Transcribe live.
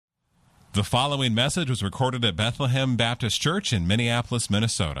The following message was recorded at Bethlehem Baptist Church in Minneapolis,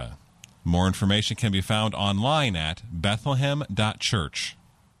 Minnesota. More information can be found online at bethlehem.church.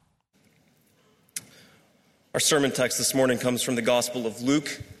 Our sermon text this morning comes from the Gospel of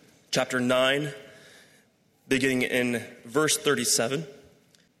Luke, chapter 9, beginning in verse 37.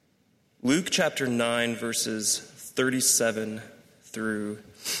 Luke chapter 9, verses 37 through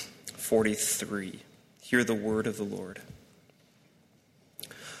 43. Hear the word of the Lord.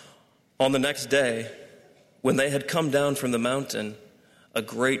 On the next day, when they had come down from the mountain, a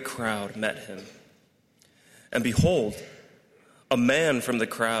great crowd met him. And behold, a man from the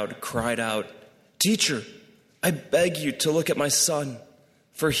crowd cried out, "Teacher, I beg you to look at my son,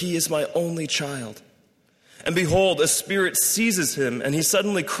 for he is my only child. And behold, a spirit seizes him, and he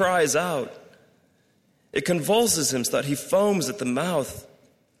suddenly cries out. It convulses him so that he foams at the mouth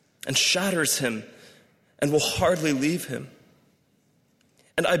and shatters him and will hardly leave him.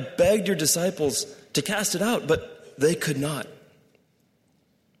 And I begged your disciples to cast it out, but they could not."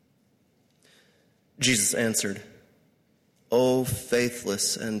 Jesus answered, "O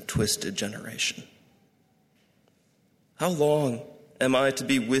faithless and twisted generation, how long am I to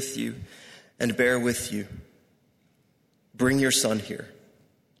be with you and bear with you? Bring your son here."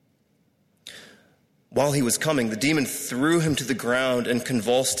 While he was coming, the demon threw him to the ground and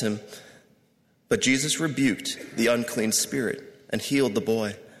convulsed him. But Jesus rebuked the unclean spirit and healed the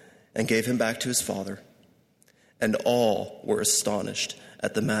boy, and gave him back to his father. And all were astonished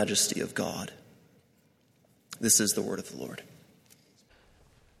at the majesty of God. This is the word of the Lord.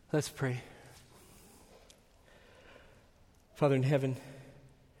 Let's pray. Father in heaven,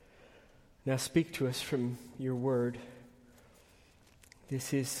 now speak to us from your word.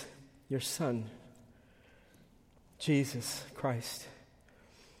 This is your Son, Jesus Christ.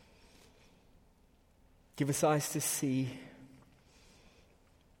 Give us eyes to see.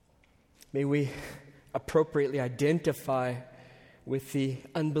 May we appropriately identify with the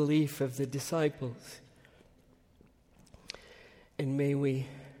unbelief of the disciples. And may we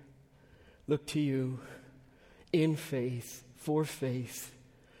look to you in faith, for faith,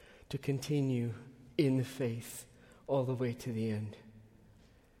 to continue in the faith all the way to the end.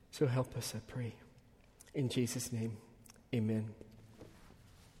 So help us, I pray. In Jesus' name, amen.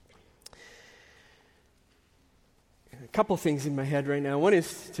 A couple things in my head right now. One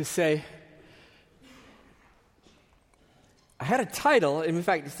is to say, I had a title, and in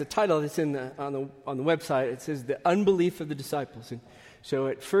fact, it's the title that's on the website. It says, "The Unbelief of the Disciples." And so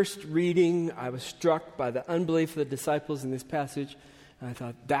at first reading, I was struck by the unbelief of the disciples in this passage. And I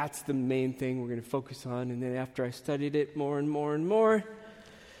thought, that's the main thing we're going to focus on. And then after I studied it more and more and more,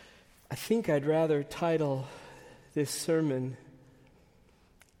 I think I'd rather title this sermon,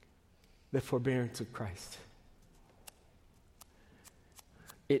 "The Forbearance of Christ."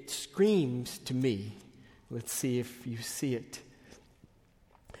 It screams to me. Let's see if you see it.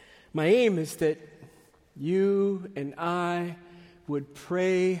 My aim is that you and I would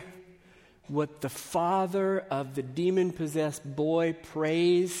pray what the father of the demon-possessed boy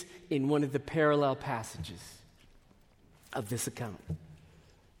prays in one of the parallel passages of this account. You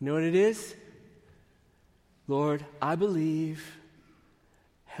know what it is? "Lord, I believe,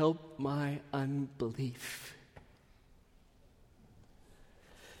 help my unbelief."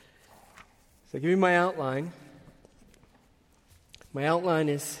 So give me my outline. My outline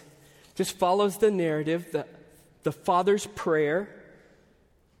just follows the narrative, the Father's prayer.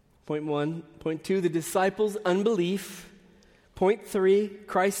 Point 1. Point 2, the disciples' unbelief. Point 3,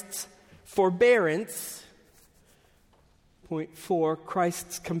 Christ's forbearance. Point 4,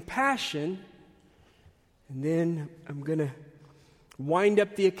 Christ's compassion. And then I'm going to wind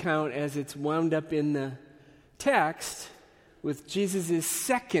up the account as it's wound up in the text with Jesus'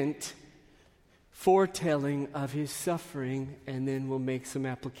 second foretelling of his suffering, and then we'll make some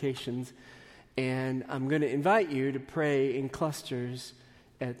applications. And I'm going to invite you to pray in clusters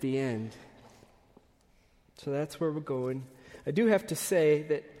at the end. So that's where we're going. I do have to say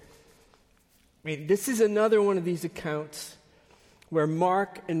that this is another one of these accounts where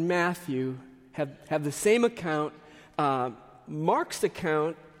Mark and Matthew have the same account. Mark's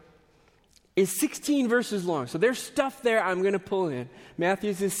account is 16 verses long. So there's stuff there I'm going to pull in.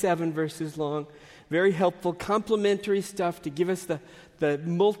 Matthew's is 7 verses long. Very helpful, complementary stuff to give us the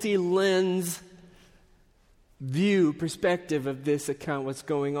multi-lens view, perspective of this account, what's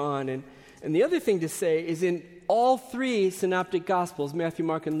going on. And the other thing to say is in all three synoptic gospels, Matthew,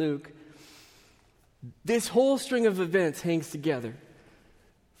 Mark, and Luke, this whole string of events hangs together.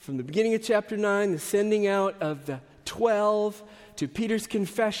 From the beginning of chapter 9, the sending out of the 12, to Peter's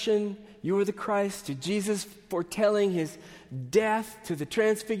confession, you are the Christ, to Jesus foretelling his death, to the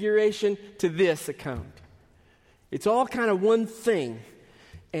transfiguration, to this account. It's all kind of one thing.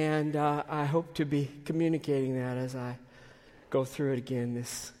 And I hope to be communicating that as I go through it again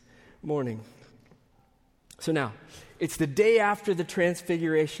this morning. So now, it's the day after the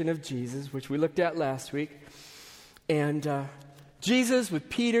transfiguration of Jesus, which we looked at last week. And Jesus with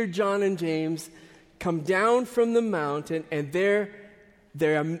Peter, John, and James come down from the mountain, and they're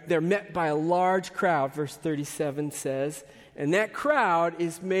met by a large crowd, verse 37 says. And that crowd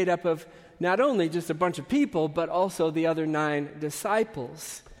is made up of not only just a bunch of people, but also the other 9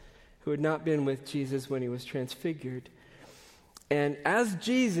 disciples who had not been with Jesus when he was transfigured. And as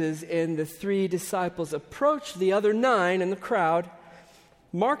Jesus and the 3 disciples approached the other 9 in the crowd,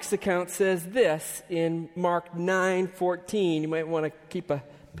 Mark's account says this in Mark 9:14. You might want to keep a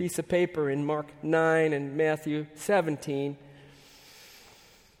piece of paper in Mark 9 and Matthew 17.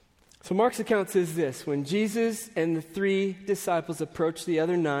 So Mark's account says this: when Jesus and the 3 disciples approached the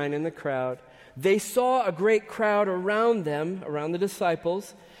other 9 in the crowd, they saw a great crowd around them, around the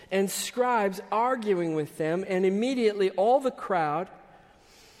disciples, and scribes arguing with them, and immediately all the crowd,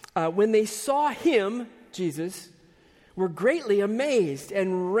 when they saw him, Jesus, were greatly amazed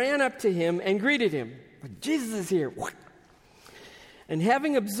and ran up to him and greeted him. Jesus is here. And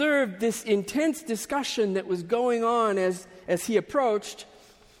having observed this intense discussion that was going on as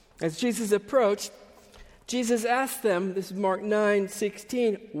Jesus approached, Jesus asked them, this is Mark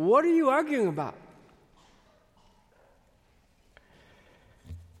 9:16, what are you arguing about?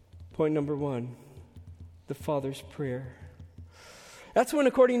 Point number 1, the Father's prayer. That's when,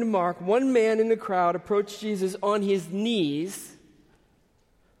 according to Mark, one man in the crowd approached Jesus on his knees,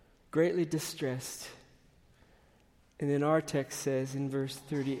 greatly distressed. And then our text says in verse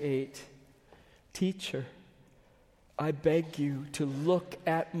 38, "Teacher, I beg you to look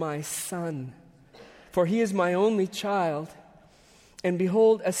at my son, for he is my only child. And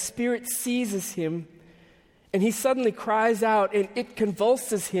behold, a spirit seizes him, and he suddenly cries out, and it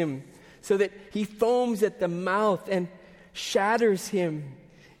convulses him, so that he foams at the mouth and shatters him,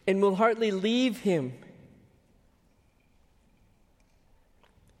 and will hardly leave him."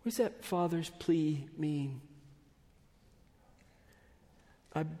 What does that father's plea mean?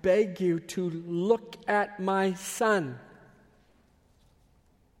 I beg you to look at my son.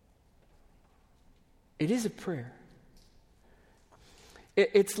 It is a prayer.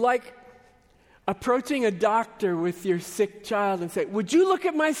 It's like approaching a doctor with your sick child and say, "Would you look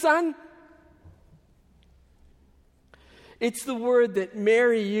at my son?" It's the word that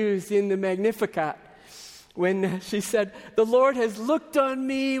Mary used in the Magnificat when she said, "The Lord has looked on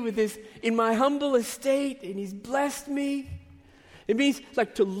me in my humble estate, and he's blessed me." It means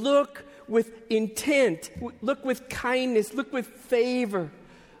like to look with intent, look with kindness, look with favor.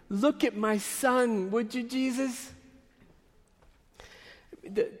 Look at my son, would you, Jesus?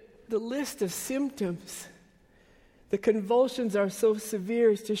 The list of symptoms, the convulsions are so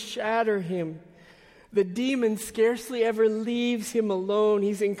severe as to shatter him. The demon scarcely ever leaves him alone.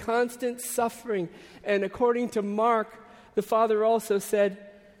 He's in constant suffering. And according to Mark, the Father also said,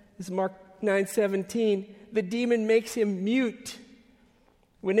 this is Mark 9:17, the demon makes him mute.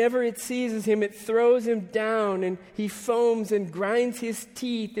 Whenever it seizes him, it throws him down, and he foams and grinds his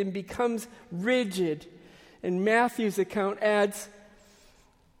teeth and becomes rigid. And Matthew's account adds,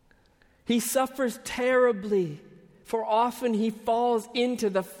 he suffers terribly, for often he falls into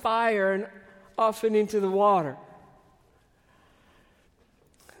the fire and often into the water.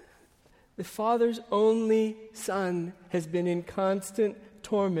 The Father's only Son has been in constant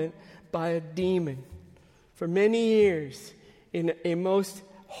torment by a demon for many years in a most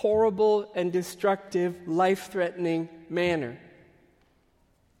horrible and destructive, life-threatening manner.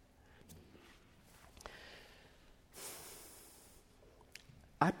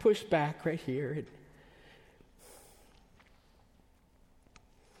 I push back right here. And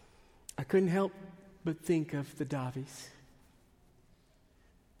I couldn't help but think of the Davies.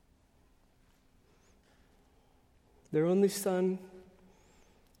 Their only son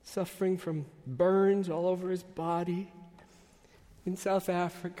suffering from burns all over his body in South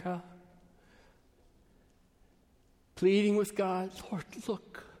Africa, pleading with God, Lord,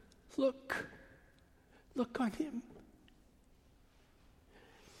 look on him.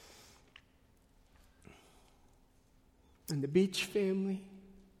 And the Beach family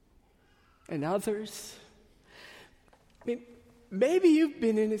and others. I mean, maybe you've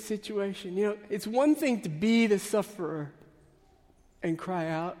been in a situation, it's one thing to be the sufferer and cry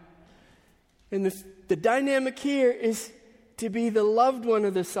out. And the dynamic here is to be the loved one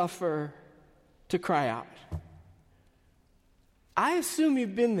of the sufferer to cry out. I assume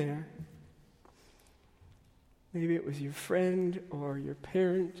you've been there. Maybe it was your friend or your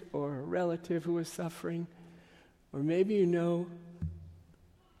parent or a relative who was suffering. Or maybe you know,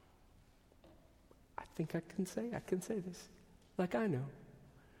 I think I can say this, like I know,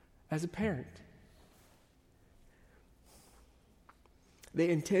 as a parent. The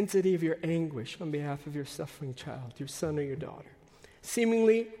intensity of your anguish on behalf of your suffering child, your son or your daughter,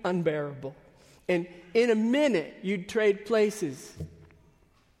 seemingly unbearable. And in a minute, you'd trade places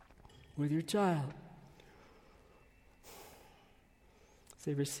with your child.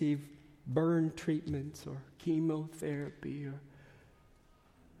 They receive burn treatments or chemotherapy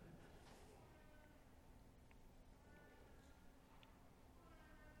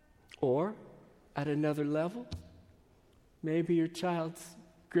or at another level, maybe your child's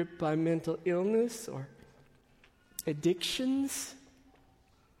gripped by mental illness or addictions,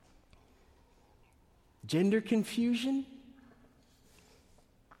 gender confusion,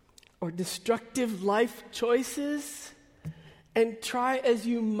 or destructive life choices. And try as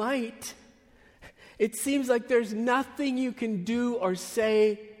you might, it seems like there's nothing you can do or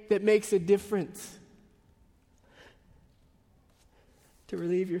say that makes a difference to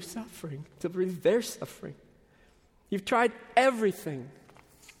relieve your suffering, to relieve their suffering. You've tried everything.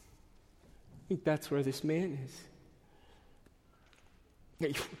 I think that's where this man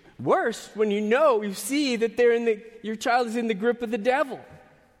is. Worse, when you see that your child is in the grip of the devil,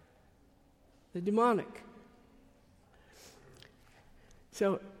 the demonic.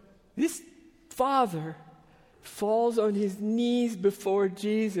 So this father falls on his knees before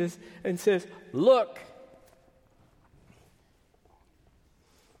Jesus and says, look,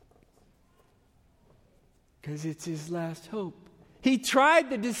 because it's his last hope. He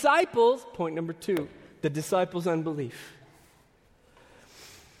tried the disciples, point number 2, the disciples' unbelief.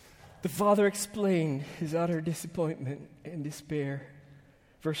 The father explained his utter disappointment and despair.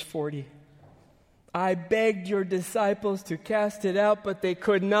 Verse 40. I begged your disciples to cast it out, but they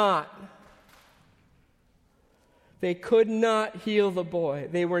could not. They could not heal the boy.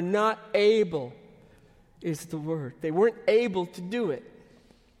 They were not able, is the word. They weren't able to do it.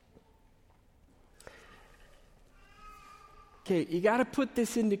 Okay, you got to put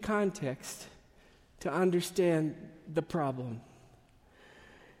this into context to understand the problem.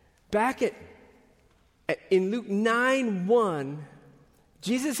 Back in Luke 9:1,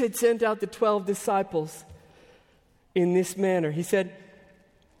 Jesus had sent out the 12 disciples in this manner. He said,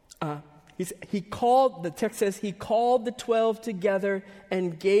 the text says, he called the 12 together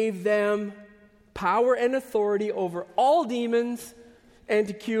and gave them power and authority over all demons and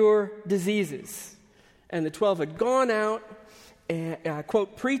to cure diseases. And the 12 had gone out, and,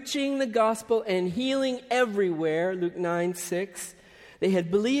 quote, preaching the gospel and healing everywhere, Luke 9:6. They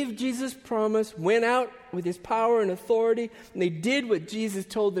had believed Jesus' promise, went out with his power and authority, and they did what Jesus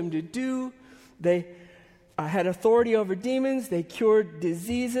told them to do. They had authority over demons. They cured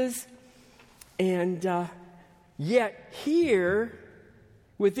diseases. And yet here,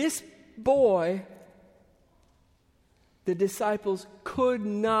 with this boy, the disciples could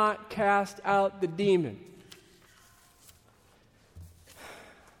not cast out the demon.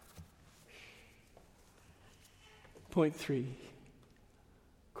 Point 3.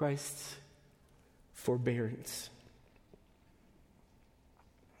 Christ's forbearance.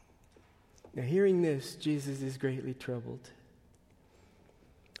 Now, hearing this, Jesus is greatly troubled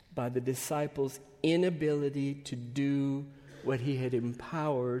by the disciples' inability to do what he had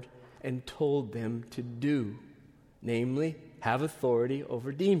empowered and told them to do, namely, have authority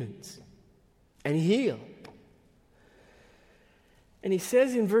over demons and heal. And he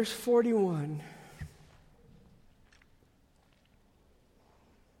says in verse 41,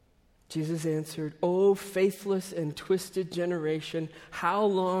 Jesus answered, O faithless and twisted generation, how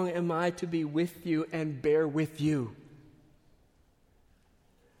long am I to be with you and bear with you?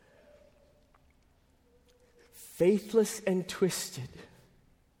 Faithless and twisted.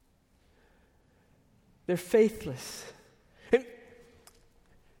 They're faithless. And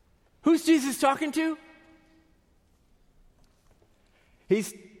who's Jesus talking to?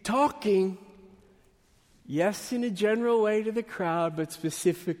 He's talking, yes, in a general way to the crowd, but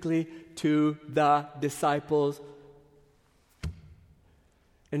specifically to the disciples.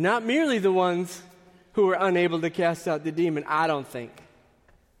 And not merely the ones who were unable to cast out the demon, I don't think,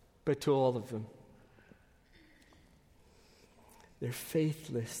 but to all of them. They're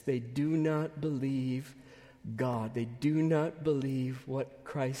faithless. They do not believe God. They do not believe what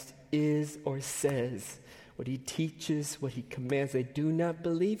Christ is or says, what he teaches, what he commands. They do not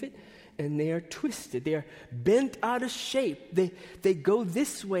believe it. And they are twisted. They are bent out of shape. They go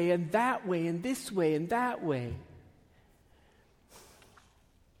this way and that way and this way and that way.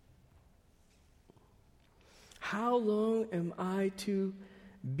 how long am I to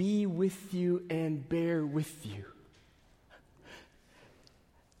be with you and bear with you?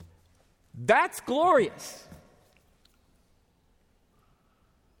 That's glorious.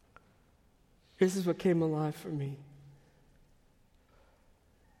 This is what came alive for me.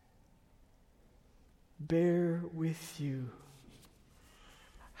 Bear with you.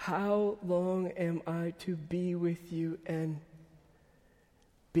 How long am I to be with you and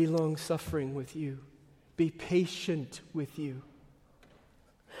be long-suffering with you? Be patient with you.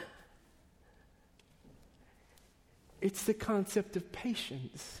 It's the concept of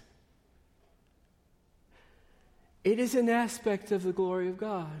patience. It is an aspect of the glory of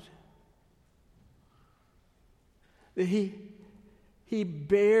God. That He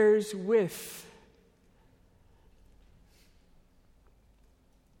bears with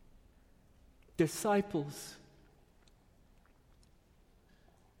disciples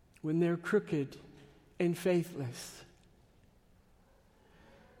when they're crooked and faithless.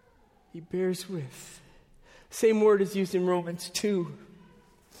 He bears with. Same word is used in Romans 2.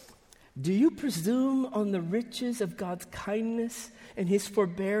 Do you presume on the riches of God's kindness and His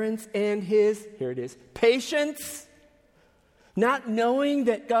forbearance and His, here it is, patience? Not knowing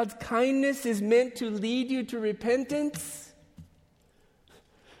that God's kindness is meant to lead you to repentance?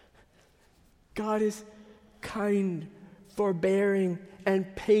 God is kind, forbearing,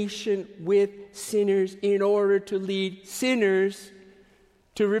 and patient with sinners in order to lead sinners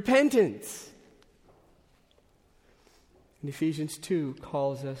to repentance. And Ephesians 2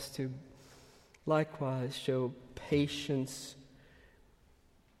 calls us to likewise show patience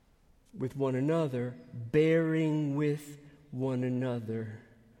with one another, bearing with one another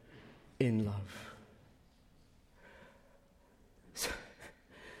in love. So,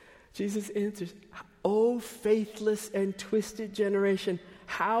 Jesus answers, "O faithless and twisted generation,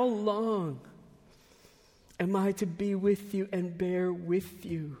 how long am I to be with you and bear with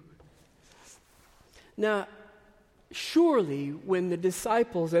you?" Now, surely when the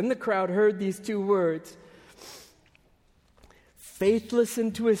disciples and the crowd heard these two words, faithless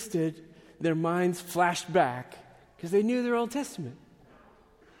and twisted, their minds flashed back because they knew their Old Testament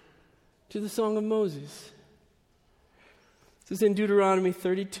to the Song of Moses. This is in Deuteronomy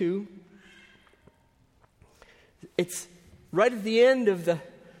 32. It's right at the end of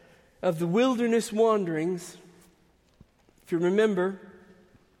the wilderness wanderings. If you remember,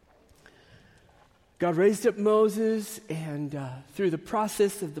 God raised up Moses, and through the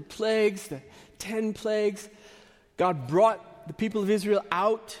process of the plagues, the 10 plagues, God brought the people of Israel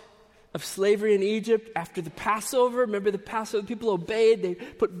out of slavery in Egypt after the Passover. Remember the Passover? The people obeyed. They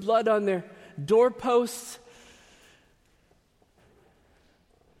put blood on their doorposts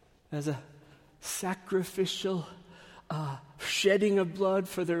as a sacrificial shedding of blood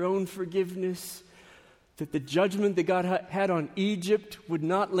for their own forgiveness, that the judgment that God had on Egypt would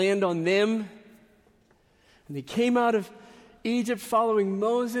not land on them. And they came out of Egypt following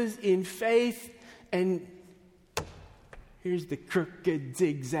Moses in faith, and here's the crooked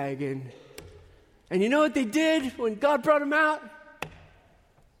zigzagging. And you know what they did when God brought them out?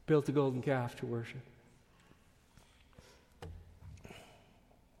 Built a golden calf to worship.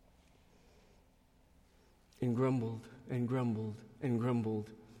 And grumbled and grumbled and grumbled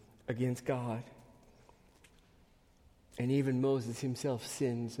against God. And even Moses himself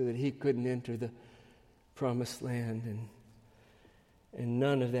sinned so that he couldn't enter the promised land, and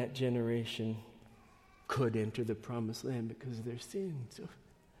none of that generation could enter the promised land because of their sin. So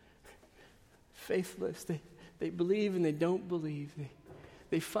faithless, they believe and they don't believe.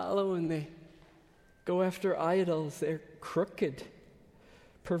 They follow and they go after idols. They're crooked,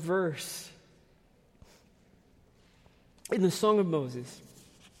 perverse. In the Song of Moses,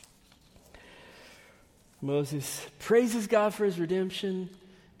 Moses praises God for his redemption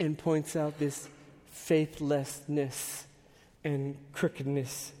and points out this faithlessness and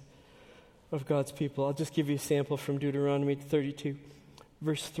crookedness of God's people. I'll just give you a sample from Deuteronomy 32,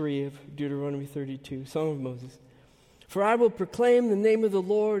 verse 3 of Deuteronomy 32, Song of Moses. For I will proclaim the name of the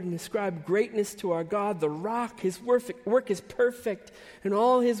Lord and ascribe greatness to our God, the rock. His work is perfect, and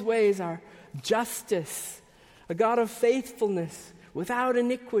all his ways are justice. A God of faithfulness, without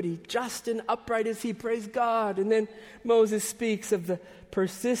iniquity, just and upright is he. Praise God. And then Moses speaks of the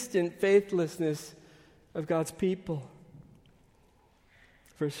persistent faithlessness of God's people.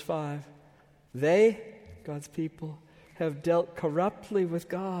 Verse 5. They, God's people, have dealt corruptly with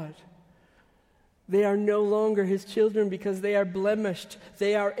God. They are no longer his children because they are blemished.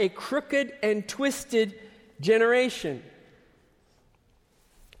 They are a crooked and twisted generation.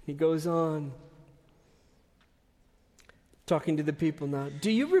 He goes on, talking to the people now.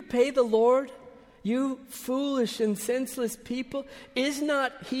 Do you repay the Lord You foolish and senseless people, is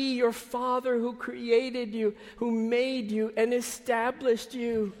not He your Father who created you, who made you and established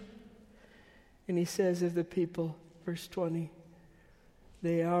you? And He says of the people, verse 20,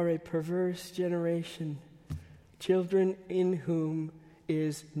 they are a perverse generation, children in whom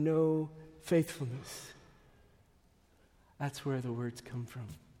is no faithfulness. That's where the words come from.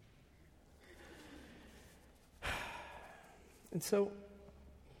 And so,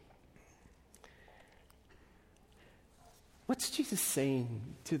 what's Jesus saying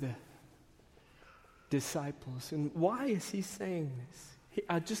to the disciples? And why is He saying this?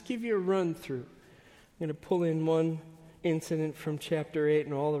 I'll just give you a run through. I'm going to pull in one incident from chapter 8,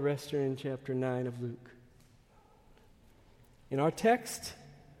 and all the rest are in chapter 9 of Luke. In our text,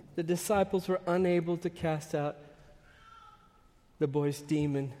 the disciples were unable to cast out the boy's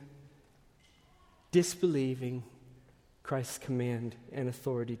demon, disbelieving Christ's command and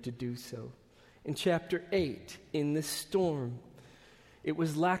authority to do so. In chapter 8, in the storm, it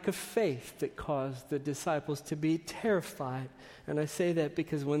was lack of faith that caused the disciples to be terrified. And I say that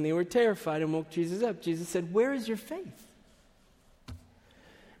because when they were terrified and woke Jesus up, Jesus said, "Where is your faith?"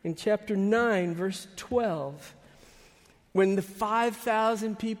 In chapter 9, verse 12, when the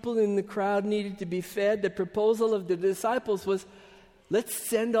 5,000 people in the crowd needed to be fed, the proposal of the disciples was, let's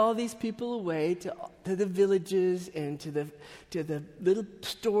send all these people away to the villages and to the little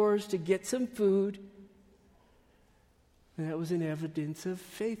stores to get some food. And that was an evidence of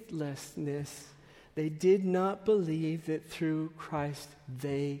faithlessness. They did not believe that through Christ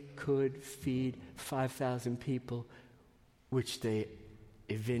they could feed 5,000 people, which they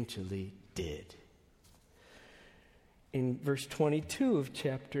eventually did. In verse 22 of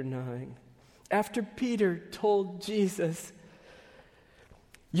chapter 9, after Peter told Jesus,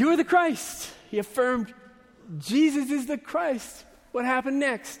 "You are the Christ," he affirmed, Jesus is the Christ. What happened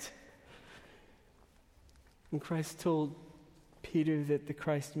next? And Christ told Peter that the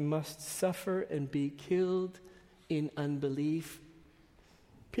Christ must suffer and be killed in unbelief.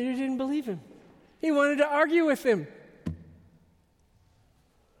 Peter didn't believe him. He wanted to argue with him.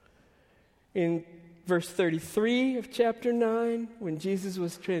 In verse 33 of chapter 9, when Jesus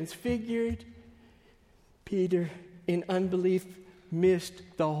was transfigured, Peter, in unbelief, missed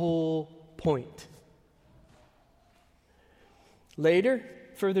the whole point. Later,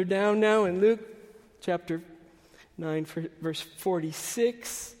 further down now in Luke chapter 9, verse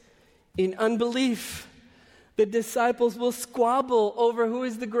 46, in unbelief, the disciples will squabble over who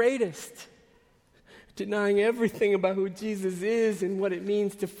is the greatest, denying everything about who Jesus is and what it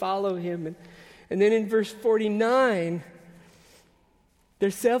means to follow Him. And then in verse 49, they're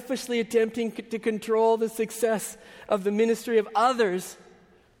selfishly attempting to control the success of the ministry of others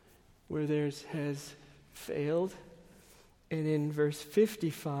where theirs has failed. And in verse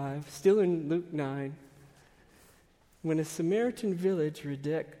 55, still in Luke 9, when a Samaritan village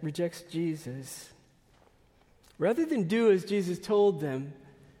rejects Jesus, rather than do as Jesus told them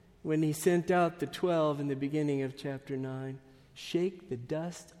when He sent out the 12 in the beginning of chapter 9, shake the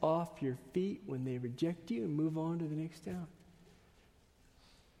dust off your feet when they reject you and move on to the next town.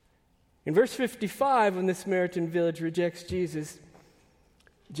 In verse 55, when the Samaritan village rejects Jesus,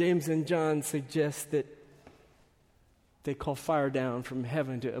 James and John suggest that they call fire down from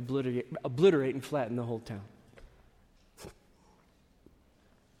heaven to obliterate and flatten the whole town.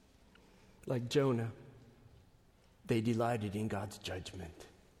 Like Jonah, they delighted in God's judgment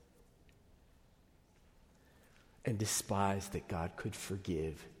and despised that God could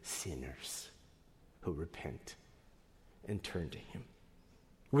forgive sinners who repent and turn to Him,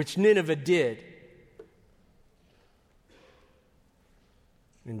 which Nineveh did.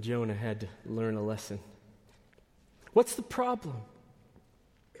 And Jonah had to learn a lesson. What's the problem?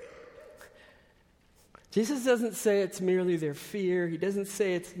 Jesus doesn't say it's merely their fear. He doesn't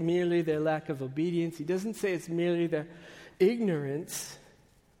say it's merely their lack of obedience. He doesn't say it's merely their ignorance.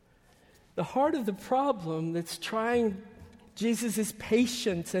 The heart of the problem that's trying Jesus'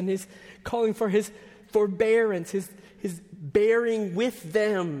 patience and His calling for His forbearance, His bearing with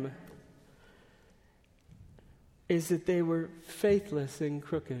them, is that they were faithless and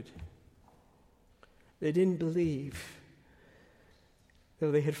crooked. They didn't believe.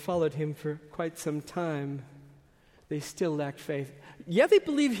 Though they had followed Him for quite some time, they still lacked faith. Yeah, they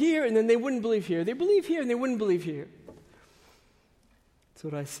believe here, and then they wouldn't believe here. They believe here, and they wouldn't believe here. That's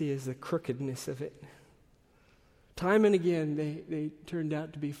what I see as the crookedness of it. Time and again, they turned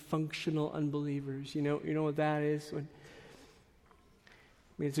out to be functional unbelievers. You know what that is?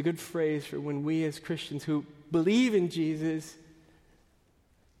 It's a good phrase for when we as Christians who believe in Jesus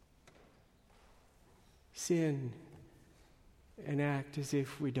sin and act as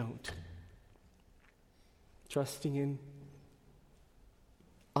if we don't. trusting in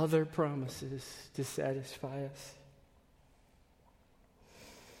other promises to satisfy us.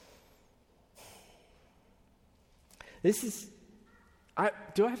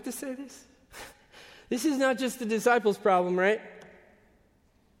 Do I have to say this? This is not just the disciples' problem, right?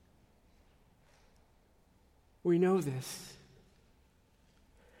 We know this.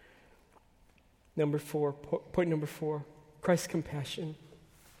 Point number 4, Christ's compassion.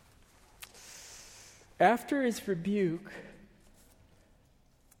 After his rebuke,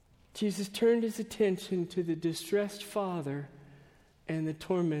 Jesus turned his attention to the distressed father and the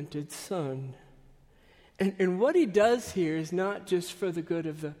tormented son. And what he does here is not just for the good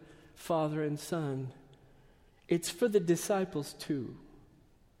of the father and son. It's for the disciples too.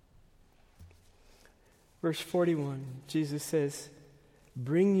 Verse 41, Jesus says,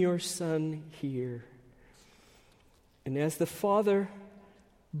 "Bring your son here." And as the father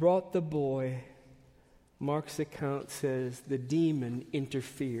brought the boy, Mark's account says the demon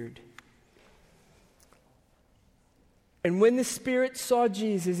interfered. And when the spirit saw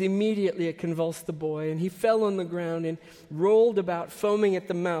Jesus, immediately it convulsed the boy, and he fell on the ground and rolled about, foaming at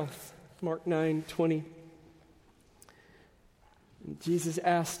the mouth. Mark 9:20. Jesus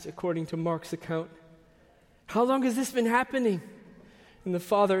asked, according to Mark's account, "How long has this been happening?" And the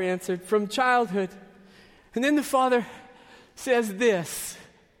father answered, "From childhood." And then the father says this,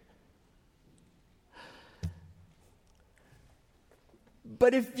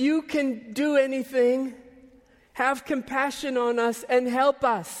 "But if you can do anything, have compassion on us and help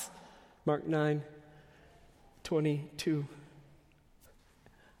us." Mark 9:22.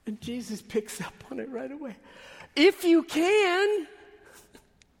 And Jesus picks up on it right away. If you can.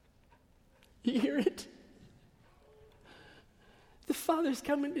 You hear it? The father's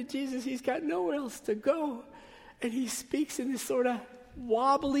coming to Jesus. He's got nowhere else to go. And he speaks in this sort of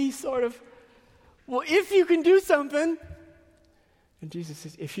wobbly well, if you can do something. And Jesus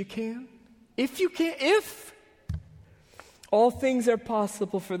says, if you can. If. All things are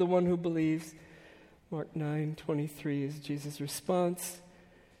possible for the one who believes. Mark 9:23 is Jesus' response,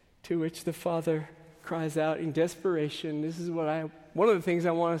 to which the father cries out in desperation. This is one of the things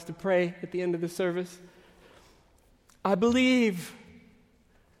I want us to pray at the end of the service. I believe.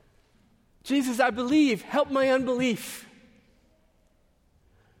 Jesus, I believe. Help my unbelief.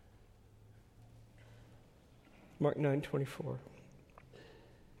 Mark 9:24.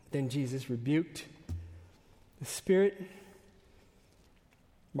 Then Jesus rebuked the spirit.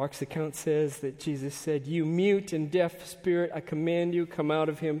 Mark's account says that Jesus said, "You mute and deaf spirit, I command you, come out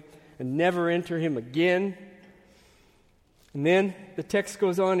of him and never enter him again." And then the text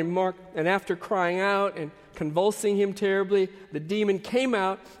goes on in Mark, and after crying out and convulsing him terribly, the demon came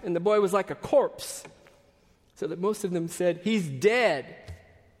out, and the boy was like a corpse. So that most of them said, "He's dead."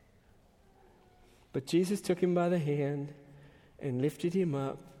 But Jesus took him by the hand and lifted him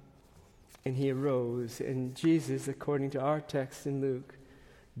up, and he arose. And Jesus, according to our text in Luke,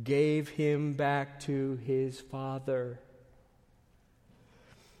 gave him back to his father.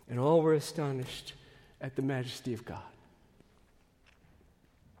 And all were astonished at the majesty of God.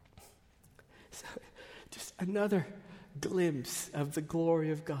 So, just another glimpse of the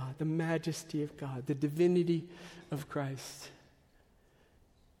glory of God, the majesty of God, the divinity of Christ.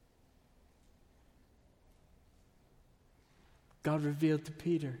 God revealed to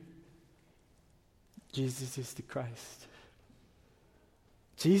Peter, Jesus is the Christ.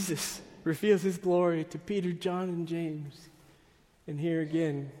 Jesus reveals his glory to Peter, John, and James. And here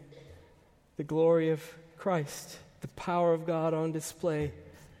again, the glory of Christ, the power of God on display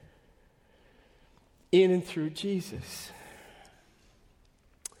in and through Jesus.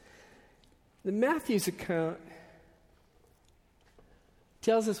 The Matthew's account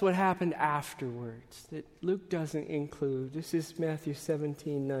tells us what happened afterwards that Luke doesn't include. This is Matthew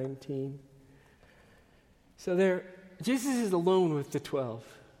 17:19. So Jesus is alone with the 12.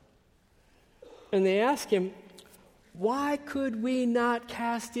 And they ask him, "Why could we not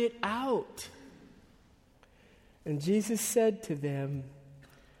cast it out?" And Jesus said to them,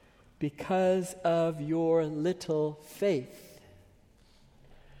 "Because of your little faith.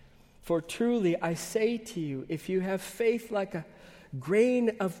 For truly I say to you, if you have faith like a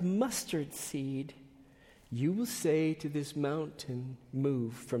grain of mustard seed, you will say to this mountain,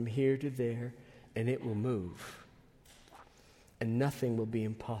 'Move from here to there,' and it will move. And nothing will be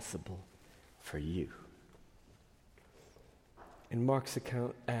impossible for you." And Mark's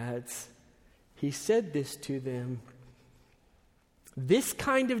account adds, he said this to them, this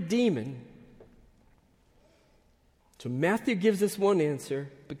kind of demon. So Matthew gives us one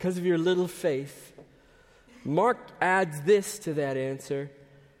answer, because of your little faith. Mark adds this to that answer.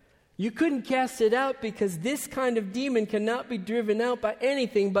 You couldn't cast it out because this kind of demon cannot be driven out by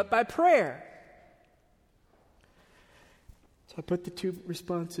anything but by prayer. So I put the two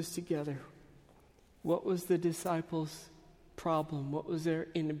responses together. What was the disciples' problem? What was their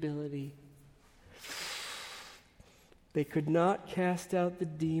inability? They could not cast out the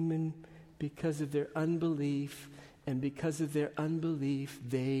demon because of their unbelief, and because of their unbelief,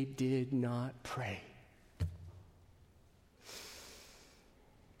 they did not pray.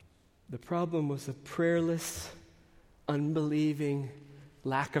 The problem was a prayerless, unbelieving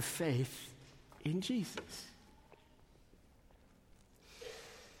lack of faith in Jesus.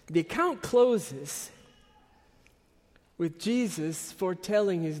 The account closes with Jesus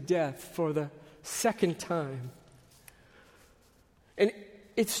foretelling his death for the second time. And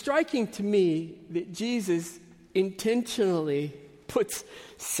it's striking to me that Jesus intentionally puts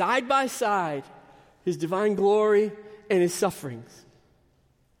side by side his divine glory and his sufferings.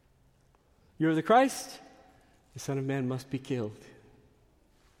 You're the Christ, the Son of Man must be killed.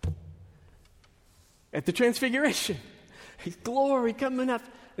 At the Transfiguration, his glory coming up,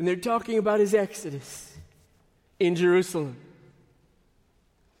 and they're talking about his exodus in Jerusalem.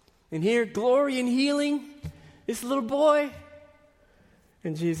 And here, glory and healing, this little boy.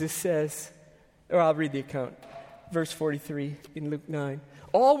 And Jesus says, or I'll read the account, verse 43 in Luke 9.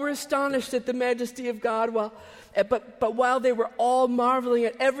 All were astonished at the majesty of God, but while they were all marveling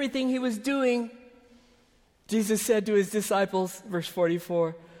at everything he was doing, Jesus said to his disciples, verse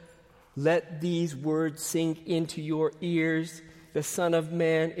 44, let these words sink into your ears. The Son of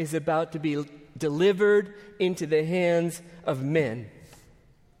Man is about to be delivered into the hands of men.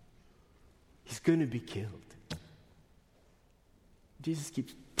 He's going to be killed. Jesus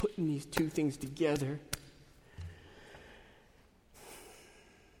keeps putting these two things together.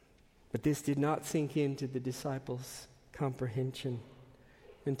 But this did not sink into the disciples' comprehension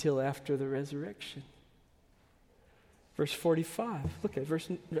until after the resurrection. Verse 45. Look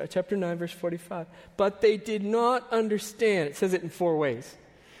at chapter 9, verse 45. But they did not understand. It says it in 4 ways.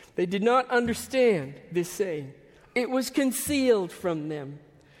 They did not understand this saying. It was concealed from them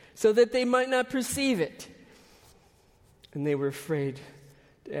so that they might not perceive it. And they were afraid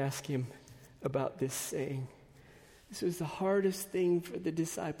to ask him about this saying. This was the hardest thing for the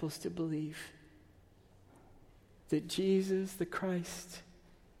disciples to believe. That Jesus, the Christ,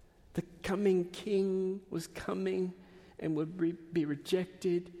 the coming King, was coming and would be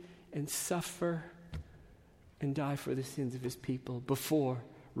rejected and suffer and die for the sins of his people before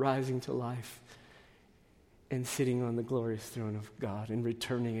rising to life and sitting on the glorious throne of God and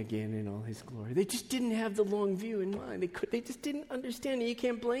returning again in all his glory. They just didn't have the long view in mind. They just didn't understand it. You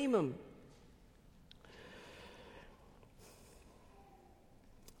can't blame them.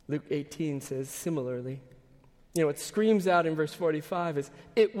 Luke 18 says similarly. What screams out in verse 45 is,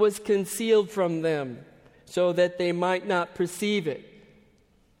 it was concealed from them so that they might not perceive it.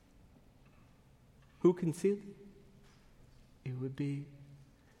 Who concealed it? It would be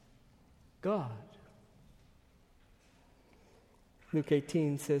God. Luke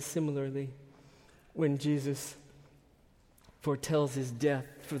 18 says similarly, when Jesus foretells his death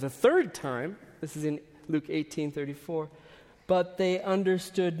for the third time, this is in Luke 18:34, but they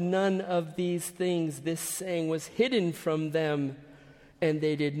understood none of these things. This saying was hidden from them, and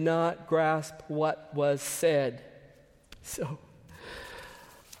they did not grasp what was said. So,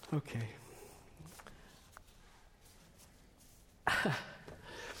 okay.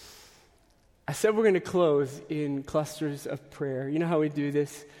 I said we're going to close in clusters of prayer. You know how we do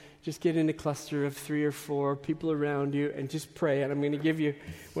this? Just get in a cluster of 3 or 4 people around you and just pray. And I'm going to give you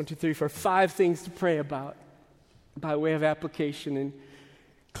 1, 2, 3, 4, 5 things to pray about by way of application and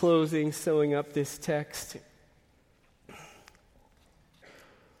closing, sewing up this text.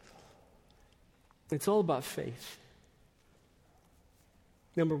 It's all about faith.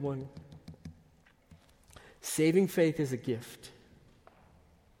 Number 1, saving faith is a gift.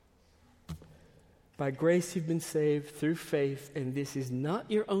 By grace you've been saved through faith, and this is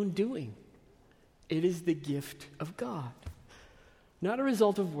not your own doing. It is the gift of God, not a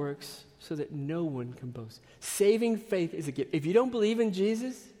result of works, so that no one can boast. Saving faith is a gift. If you don't believe in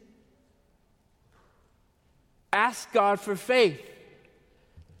Jesus, ask God for faith.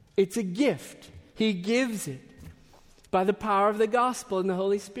 It's a gift. He gives it by the power of the gospel and the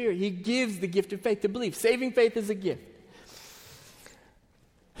Holy Spirit. He gives the gift of faith to believe. Saving faith is a gift.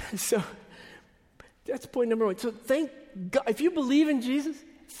 So, that's point number 1. So thank God. If you believe in Jesus,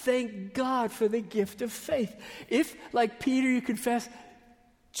 thank God for the gift of faith. If, like Peter, you confess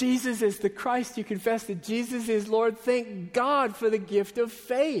Jesus is the Christ, you confess that Jesus is Lord, thank God for the gift of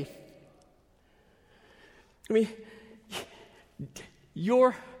faith. I mean,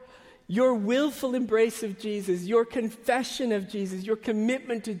 your Your willful embrace of Jesus, your confession of Jesus, your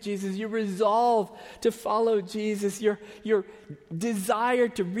commitment to Jesus, your resolve to follow Jesus, your desire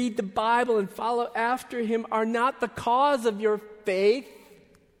to read the Bible and follow after him are not the cause of your faith.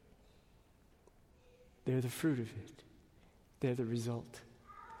 They're the fruit of it. They're the result.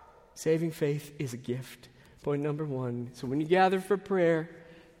 Saving faith is a gift. Point number 1. So when you gather for prayer,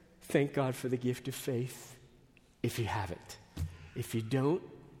 thank God for the gift of faith if you have it. If you don't,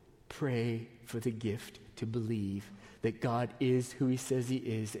 pray for the gift to believe that God is who he says he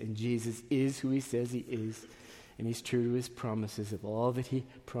is, and Jesus is who he says he is, and he's true to his promises of all that he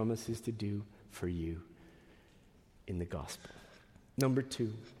promises to do for you in the gospel. Number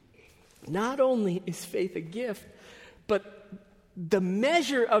 2, not only is faith a gift, but the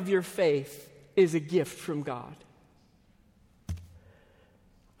measure of your faith is a gift from God.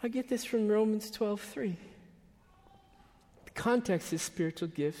 I get this from Romans 12:3. The context is spiritual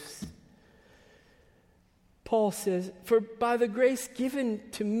gifts. Paul says, "For by the grace given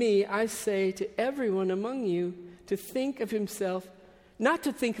to me, I say to everyone among you to think of himself, not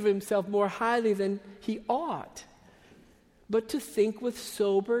to think of himself more highly than he ought, but to think with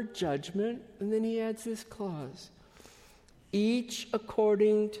sober judgment." And then he adds this clause, "each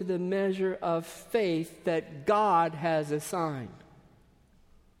according to the measure of faith that God has assigned."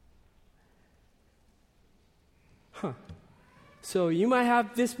 So you might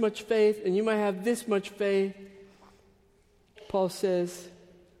have this much faith, and you might have this much faith. Paul says,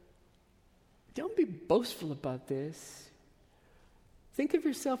 don't be boastful about this. Think of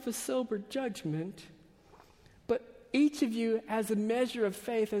yourself with sober judgment, but each of you has a measure of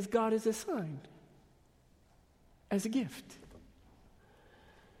faith as God has assigned, as a gift.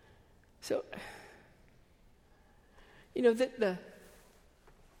 So, you know, the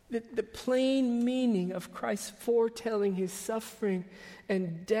plain meaning of Christ foretelling his suffering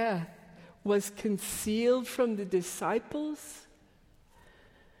and death was concealed from the disciples,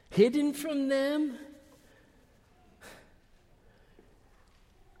 hidden from them,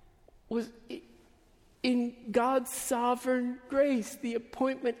 was in God's sovereign grace, the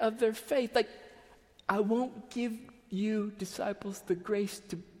appointment of their faith. Like, I won't give you, disciples, the grace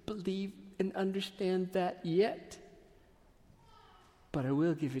to believe and understand that yet, but I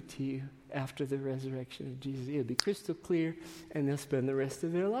will give it to you after the resurrection of Jesus. It'll be crystal clear, and they'll spend the rest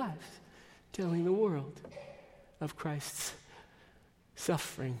of their lives telling the world of Christ's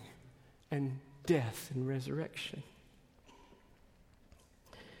suffering and death and resurrection.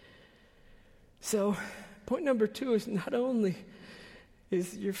 So, point number 2 is not only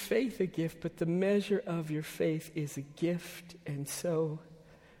is your faith a gift, but the measure of your faith is a gift. And so,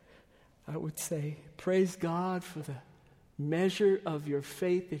 I would say, praise God for the measure of your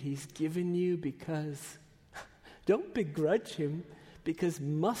faith that he's given you, because don't begrudge him, because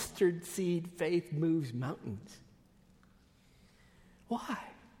mustard seed faith moves mountains. Why?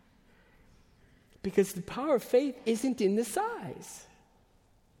 Because the power of faith isn't in the size.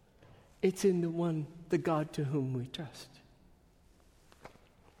 It's in the God to whom we trust.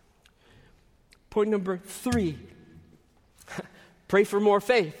 Point number 3, pray for more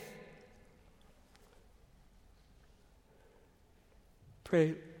faith.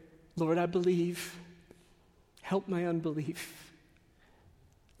 Pray, Lord, I believe. Help my unbelief.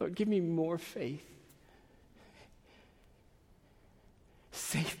 Lord, give me more faith.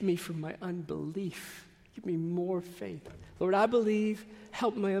 Save me from my unbelief. Give me more faith. Lord, I believe.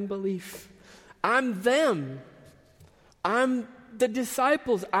 Help my unbelief. I'm them. I'm the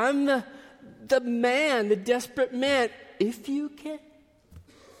disciples. I'm the man, the desperate man. If you can.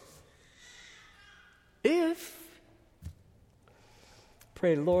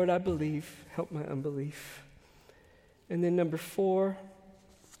 Pray, Lord, I believe. Help my unbelief. And then number 4,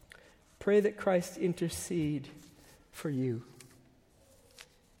 pray that Christ intercede for you.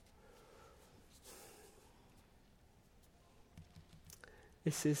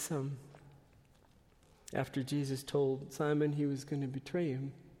 This is after Jesus told Simon he was going to betray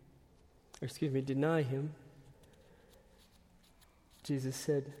him, deny him. Jesus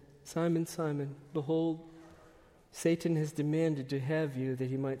said, "Simon, Simon, behold, Satan has demanded to have you that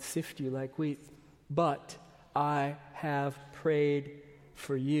he might sift you like wheat, but I have prayed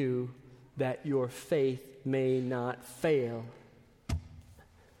for you that your faith may not fail."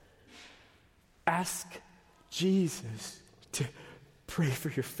 Ask Jesus to pray for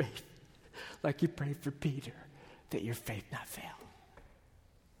your faith, like you prayed for Peter, that your faith not fail.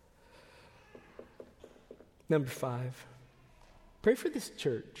 Number 5, pray for this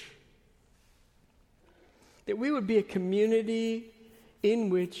church, that we would be a community in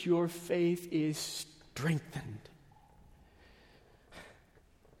which your faith is strengthened.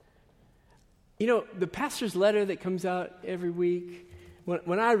 You know, the pastor's letter that comes out every week,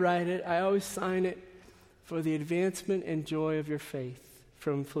 when I write it, I always sign it for the advancement and joy of your faith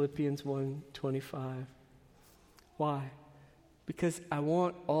from Philippians 1:25. Why? Because I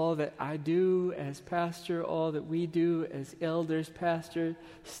want all that I do as pastor, all that we do as elders, pastor,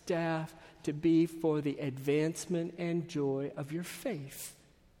 staff, to be for the advancement and joy of your faith.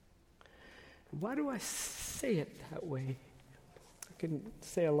 Why do I say it that way? I can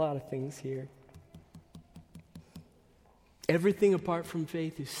say a lot of things here. Everything apart from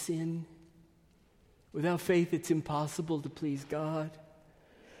faith is sin. Without faith, it's impossible to please God.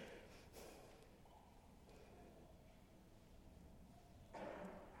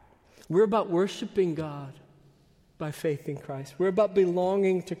 We're about worshiping God by faith in Christ. We're about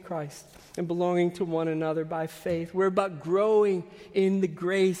belonging to Christ and belonging to one another by faith. We're about growing in the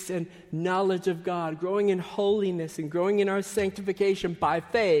grace and knowledge of God, growing in holiness and growing in our sanctification by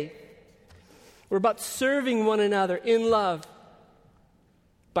faith. We're about serving one another in love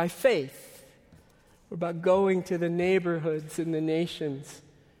by faith. We're about going to the neighborhoods and the nations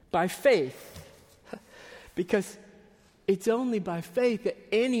by faith. Because it's only by faith that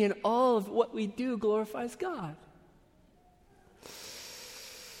any and all of what we do glorifies God.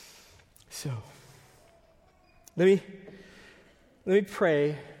 So, let me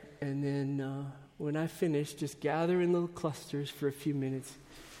pray, and then when I finish, just gather in little clusters for a few minutes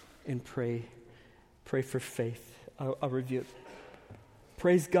and pray. Pray for faith. I'll review it.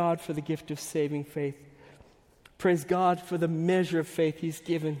 Praise God for the gift of saving faith. Praise God for the measure of faith He's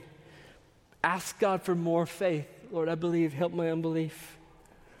given. Ask God for more faith. Lord, I believe. Help my unbelief.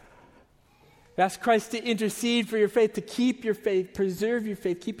 Ask Christ to intercede for your faith, to keep your faith, preserve your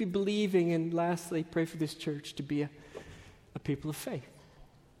faith, keep you believing. And lastly, pray for this church to be a people of faith.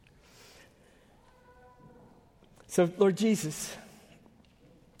 So, Lord Jesus,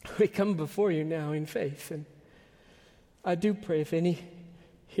 we come before you now in faith. And I do pray if any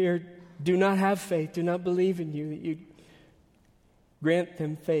here do not have faith, do not believe in you, that you grant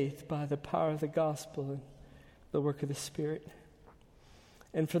them faith by the power of the gospel and the work of the Spirit.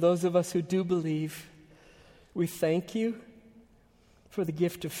 And for those of us who do believe, we thank you for the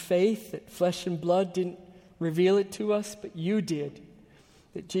gift of faith, that flesh and blood didn't reveal it to us, but you did,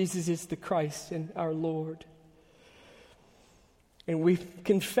 that Jesus is the Christ and our Lord. And we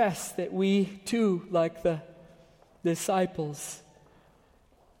confess that we too, like the disciples,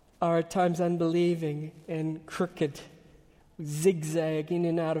 are at times unbelieving and crooked, zigzag in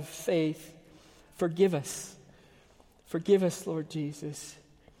and out of faith. Forgive us. Forgive us, Lord Jesus.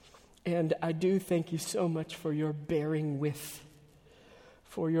 And I do thank you so much for your bearing with,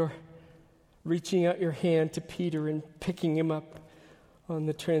 for your reaching out your hand to Peter and picking him up on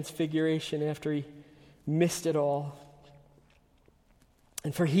the transfiguration after he missed it all,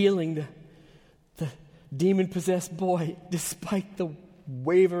 and for healing the demon-possessed boy despite the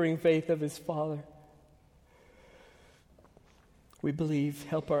wavering faith of his father. We believe.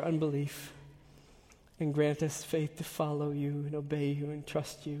 Help our unbelief. And grant us faith to follow you and obey you and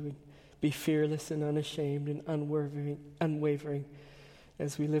trust you and be fearless and unashamed and unwavering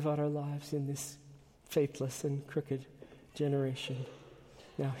as we live out our lives in this faithless and crooked generation.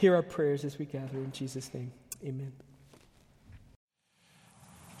 Now, hear our prayers as we gather in Jesus' name. Amen.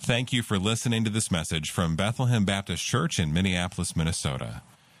 Thank you for listening to this message from Bethlehem Baptist Church in Minneapolis, Minnesota.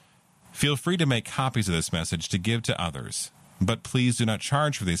 Feel free to make copies of this message to give to others. But please do not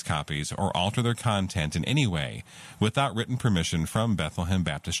charge for these copies or alter their content in any way without written permission from Bethlehem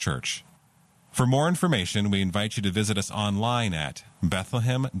Baptist Church. For more information, we invite you to visit us online at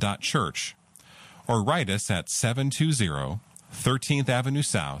bethlehem.church or write us at 720 13th Avenue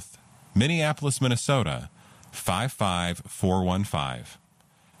South, Minneapolis, Minnesota, 55415.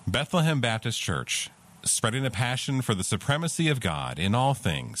 Bethlehem Baptist Church, spreading a passion for the supremacy of God in all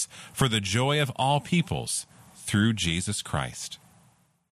things, for the joy of all peoples, through Jesus Christ.